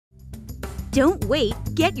Don't wait,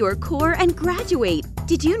 get your core and graduate!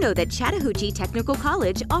 Did you know that Chattahoochee Technical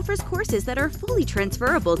College offers courses that are fully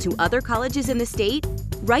transferable to other colleges in the state?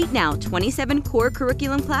 Right now, 27 core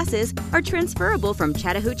curriculum classes are transferable from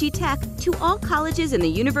Chattahoochee Tech to all colleges in the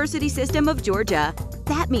University System of Georgia.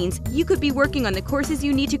 That means you could be working on the courses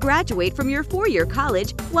you need to graduate from your four-year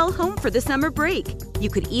college while home for the summer break. You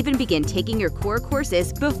could even begin taking your core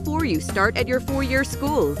courses before you start at your four-year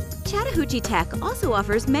school. Chattahoochee Tech also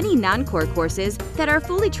offers many non-core courses that are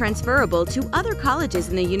fully transferable to other colleges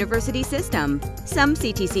in the university system. Some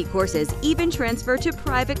CTC courses even transfer to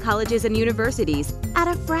private colleges and universities at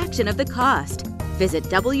a fraction of the cost. Visit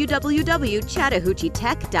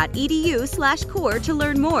www.chattahoocheetech.edu/core to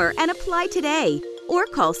learn more and apply today. Or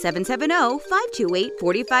call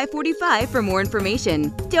 770-528-4545 for more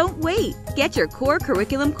information. Don't wait! Get your core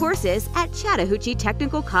curriculum courses at Chattahoochee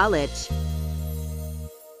Technical College.